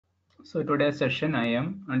So today's session I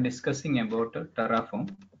am discussing about Terraform.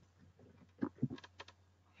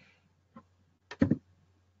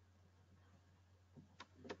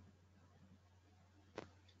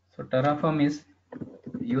 So Terraform is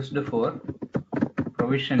used for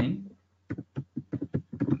provisioning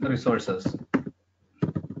resources.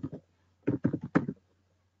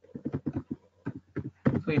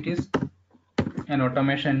 So it is an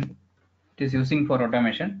automation. It is using for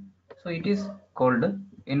automation. So it is called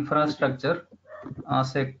infrastructure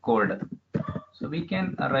as a code. So we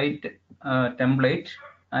can write a template,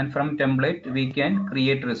 and from template we can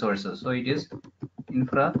create resources. So it is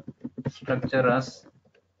infrastructure as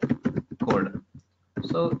code.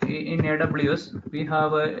 So in AWS we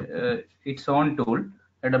have its own tool.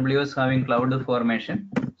 AWS having cloud formation.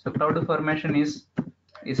 So cloud formation is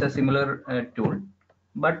a similar tool,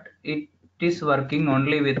 but it is working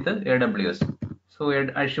only with the AWS. So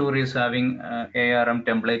Azure is having ARM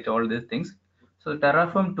template, all these things. So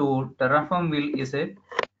Terraform is a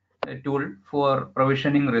tool for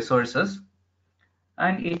provisioning resources,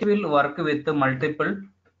 and it will work with the multiple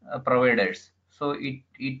providers. So it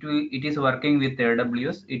is working with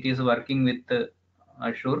AWS, it is working with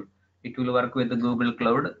Azure, it will work with the Google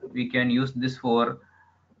Cloud. We can use this for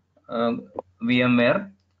uh,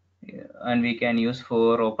 VMware, and we can use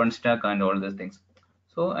for OpenStack and all these things.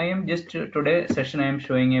 So I am just today session I am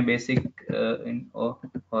showing a basic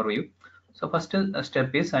overview. So first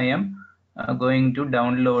step is I am going to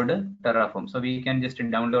download Terraform. So we can just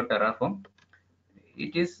download Terraform.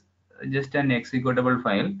 It is just an executable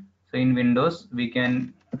file. So in Windows we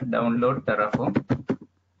can download Terraform.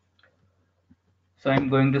 So I'm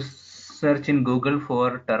going to search in Google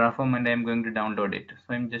for Terraform and I'm going to download it.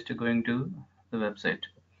 So I'm just going to the website.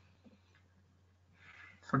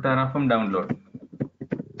 So Terraform download.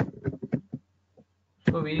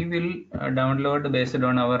 So we will download based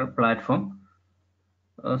on our platform.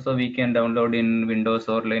 So we can download in Windows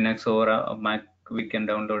or Linux or Mac. We can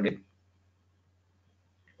download it.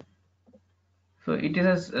 So it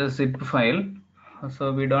is a zip file.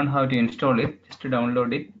 So we don't have to install it. Just to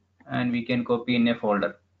download it, and we can copy in a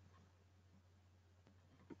folder.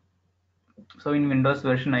 So in Windows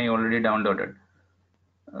version I already downloaded,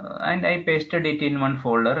 and I pasted it in one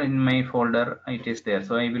folder. In my folder it is there.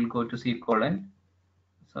 So I will go to C:.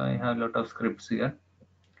 So I have a lot of scripts here.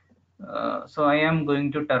 So I am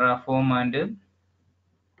going to Terraform and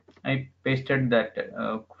I pasted that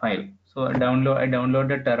file. So I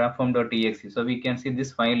downloaded terraform.exe. So we can see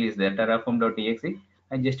this file is there, terraform.exe.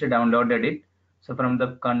 I just downloaded it. So from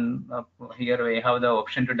the here I have the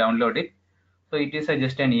option to download it. So it is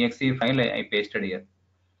just an exe file I pasted here.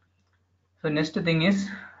 So next thing is,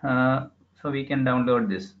 so we can download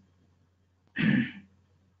this.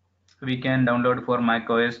 So we can download for Mac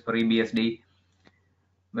OS, for FreeBSD,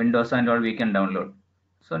 Windows and all we can download.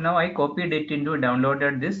 So now I copied it into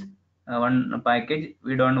downloaded this one package.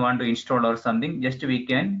 We don't want to install or something, just we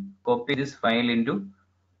can copy this file into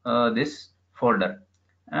this folder,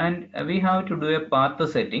 and we have to do a path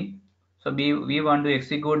setting. So we want to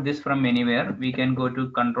execute this from anywhere. We can go to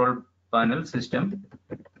control panel system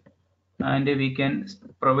and we can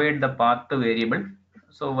provide the path variable.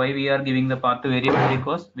 So why we are giving the path variable?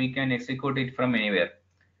 Because we can execute it from anywhere.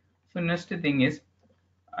 So next thing is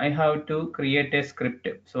I have to create a script.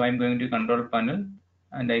 So I'm going to control panel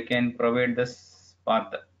and I can provide this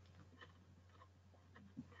path.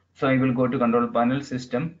 So I will go to control panel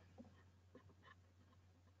system.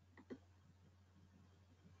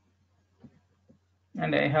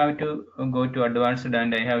 And I have to go to advanced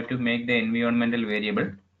and I have to make the environmental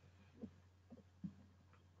variable.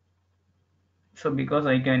 So because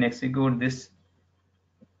I can execute this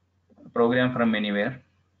program from anywhere.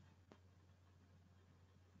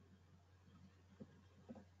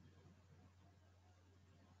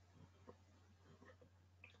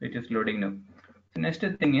 It is loading now. So next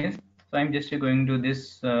thing is, so I'm just going to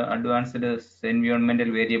this advanced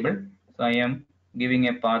environmental variable. So I am giving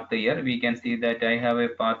a path here. We can see that I have a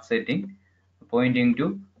path setting pointing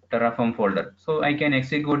to Terraform folder. So I can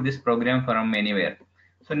execute this program from anywhere.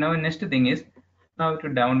 So now next thing is how to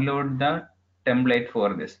download the template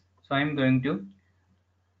for this. So I'm going to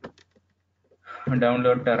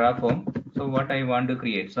download Terraform. So what I want to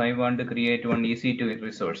create. So I want to create one EC2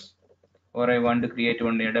 resource, or I want to create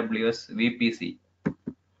one AWS VPC,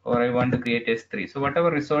 or I want to create S3. So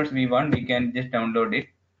whatever resource we want, we can just download it.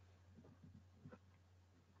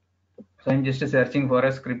 So I'm just searching for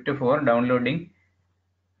a script for downloading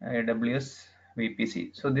AWS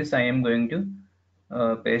VPC. So this I am going to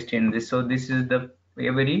paste in this. So this is the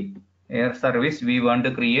every air service we want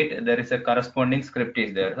to create. There is a corresponding script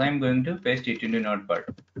is there. So I'm going to paste it into Notepad.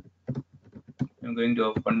 I'm going to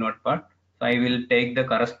open Notepad. So I will take the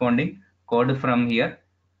corresponding code from here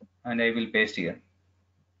and I will paste here.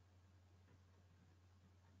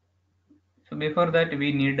 So before that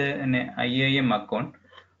we need an IAM account.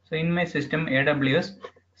 So in my system AWS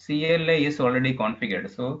CLI is already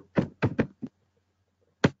configured. So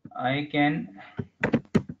I can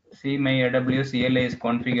see my AWS CLI is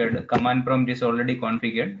configured. Command prompt is already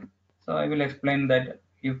configured. So I will explain that.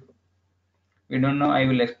 If we don't know, I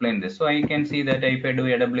will explain this. So I can see that if I do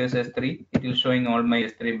AWS S3, it is showing all my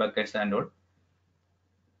S3 buckets and all.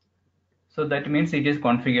 So that means it is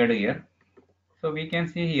configured here. So we can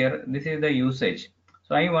see here, this is the usage.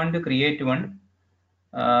 So I want to create one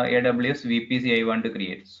AWS VPC I want to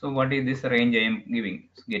create. So what is this range I am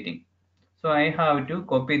getting? So I have to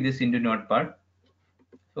copy this into Notepad.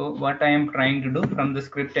 So what I am trying to do, from the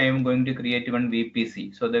script I am going to create one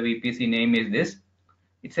VPC. So the VPC name is this.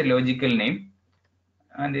 It's a logical name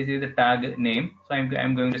and this is the tag name. So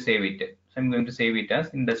I'm going to save it. So I'm going to save it as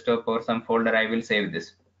in desktop or some folder. I will save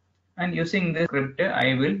this. And using this script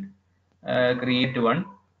I will create one.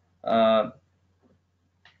 So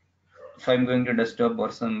I'm going to desktop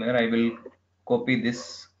or somewhere. I will copy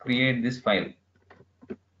this, create this file.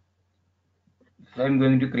 So I'm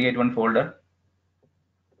going to create one folder.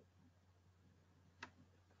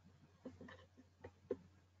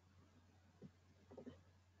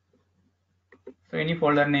 So any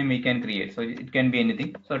folder name we can create. So it can be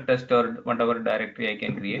anything. So test or whatever directory I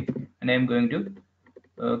can create. And I'm going to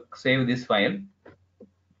save this file.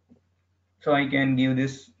 So I can give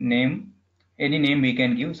this name, any name we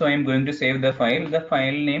can give. So I'm going to save the file. The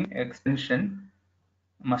file name extension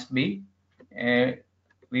must be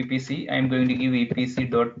VPC. I'm going to give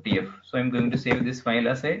vpc.tf. So I'm going to save this file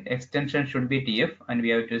as a extension should be tf, and we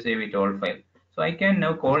have to save it all file. So I can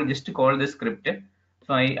now call this script.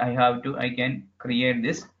 So I can create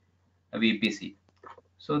this VPC.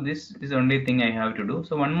 So this is the only thing I have to do.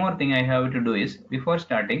 So one more thing I have to do is, before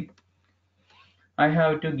starting, I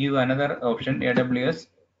have to give another option, AWS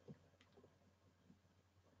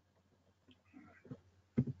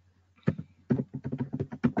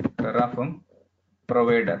Terraform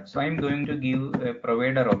provider. So I'm going to give a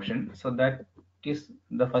provider option. So that is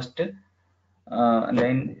the first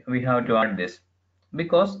line we have to add this,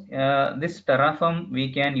 because this Terraform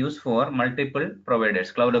we can use for multiple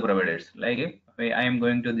providers, cloud providers. Like I am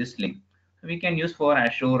going to this link, we can use for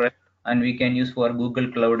Azure and we can use for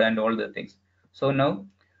Google Cloud and all the things. So now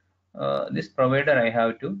this provider I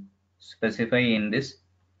have to specify in this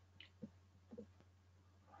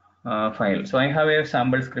file. So I have a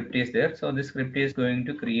sample script is there. So this script is going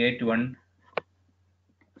to create one.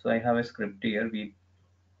 So I have a script here,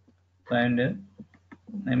 and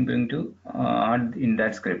I'm going to add in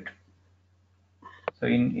that script. So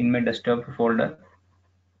in my desktop folder,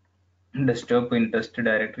 desktop in test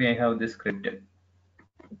directory, I have this script.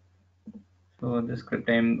 So the script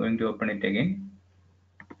I am going to open it again,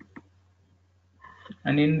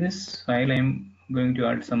 and in this file I am going to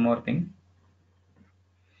add some more thing.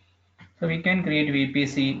 So we can create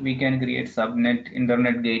VPC, we can create subnet,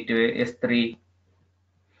 internet gateway, S3,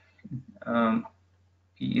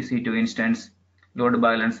 EC2 instance, load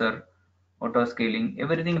balancer, auto scaling,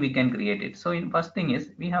 everything we can create it. So in first thing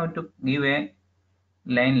is we have to give a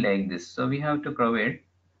line like this. So we have to provide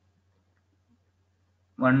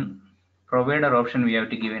one provider option we have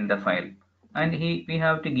to give in the file, and we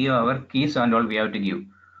have to give our keys and all we have to give.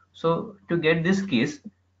 So to get this keys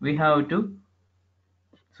we have to,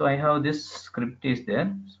 so I have this script is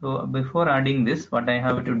there. So before adding this, what I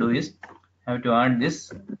have to do is I have to add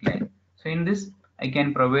this line. So in this I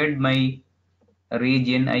can provide my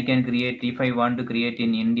region. I can create, if I want to create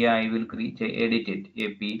in India, I will edit it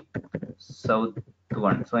AP South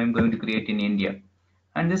 1. So I'm going to create in India,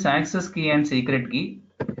 and this access key and secret key,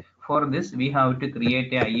 for this we have to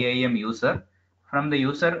create a IAM user. From the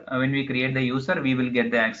user, when we create the user, we will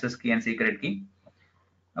get the access key and secret key.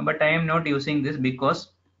 But I am not using this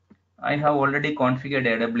because I have already configured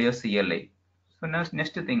AWS CLI. So now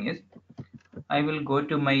next thing is I will go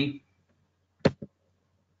to my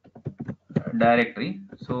directory.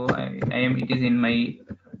 So it is in my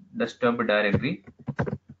desktop directory.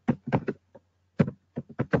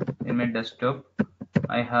 In my desktop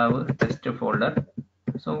I have a test folder.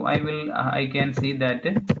 So I can see that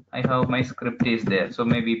I have my script is there. So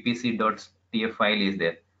my vpc.tf file is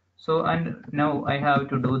there. So and now I have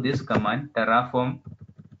to do this command Terraform.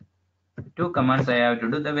 Two commands I have to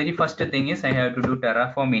do. The very first thing is I have to do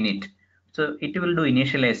Terraform init. So it will do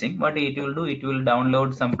initializing. What it will do, it will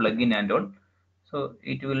download some plugin and all. So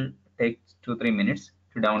it will take 2-3 minutes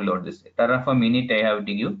to download this. Terraform init I have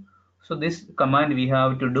to give. So this command we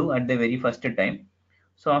have to do at the very first time.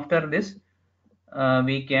 So after this,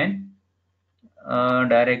 we can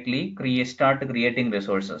directly start creating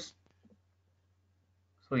resources.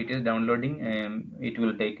 So it is downloading. It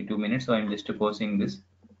will take 2 minutes. So I'm just pausing this.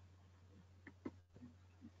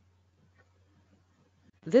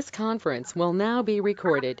 This conference will now be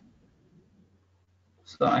recorded.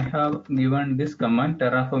 So I have given this command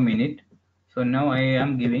Terraform init. So now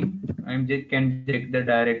I'm just can check the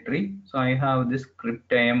directory. So I have this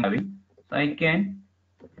script I am having. So I can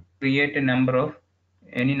create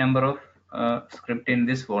any number of script in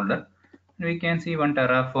this folder. We can see one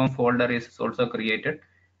Terraform folder is also created.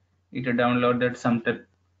 It downloaded some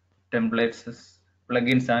templates,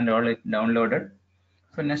 plugins and all it downloaded.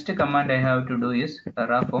 So next command I have to do is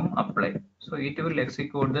Terraform apply. So it will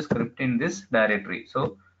execute the script in this directory.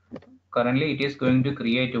 So currently it is going to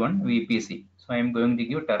create one VPC. So I am going to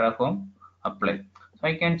give Terraform apply. So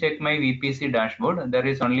I can check my VPC dashboard. There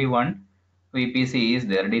is only one VPC is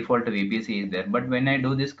there, default VPC is there. But when I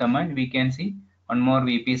do this command, we can see one more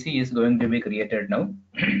VPC is going to be created now.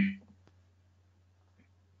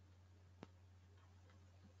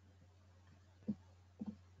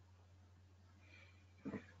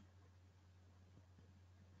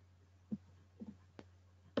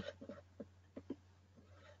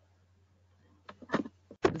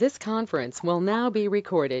 This conference will now be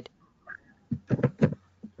recorded.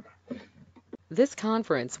 This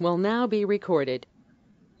conference will now be recorded.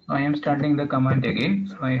 So I am starting the command again.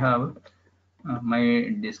 So I have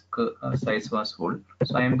my disk size was full.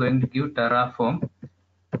 So I am going to give Terraform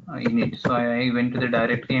init. So I went to the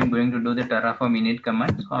directory. I am going to do the Terraform init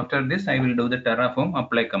command. So after this, I will do the Terraform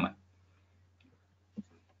apply command.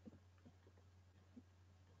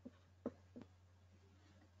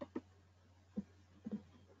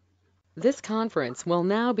 This conference will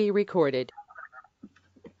now be recorded.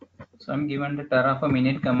 So I'm given the Terraform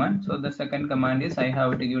init command. So the second command is I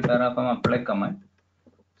have to give Terraform apply command.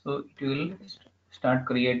 So it will start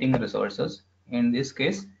creating resources. In this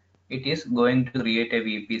case, it is going to create a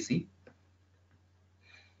VPC.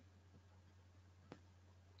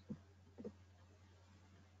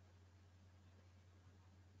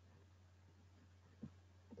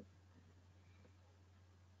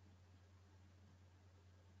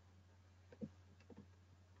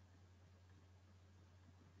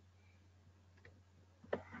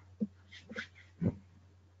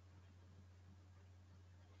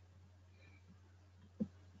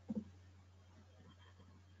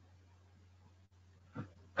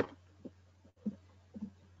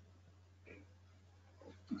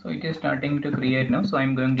 So it is starting to create now. So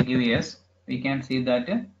I'm going to give yes. We can see that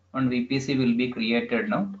one VPC will be created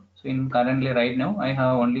now. So in currently right now, I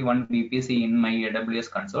have only one VPC in my AWS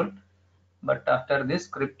console. But after this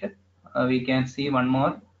script, we can see one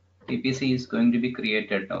more VPC is going to be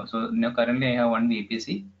created now. So now currently I have one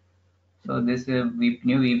VPC. So this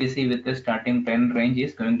new VPC with the starting 10 range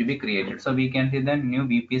is going to be created. So we can see the new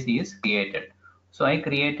VPC is created. So I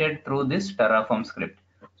created through this Terraform script.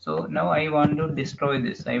 So now I want to destroy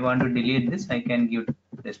this. I want to delete this. I can give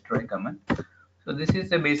destroy command. So this is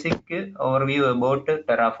the basic overview about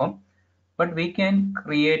Terraform. But we can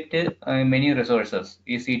create many resources,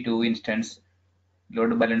 EC2 instance,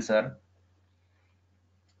 load balancer,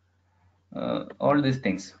 all these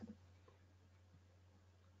things.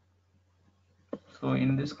 So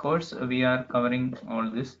in this course, we are covering all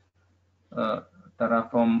this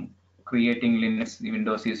Terraform, creating Linux,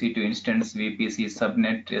 Windows EC2 instance, VPC,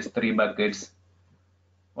 subnet, S3 buckets,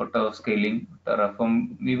 auto scaling,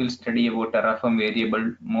 Terraform. We will study about Terraform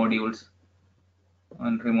variable modules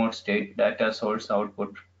and remote state, data source,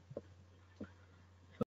 output,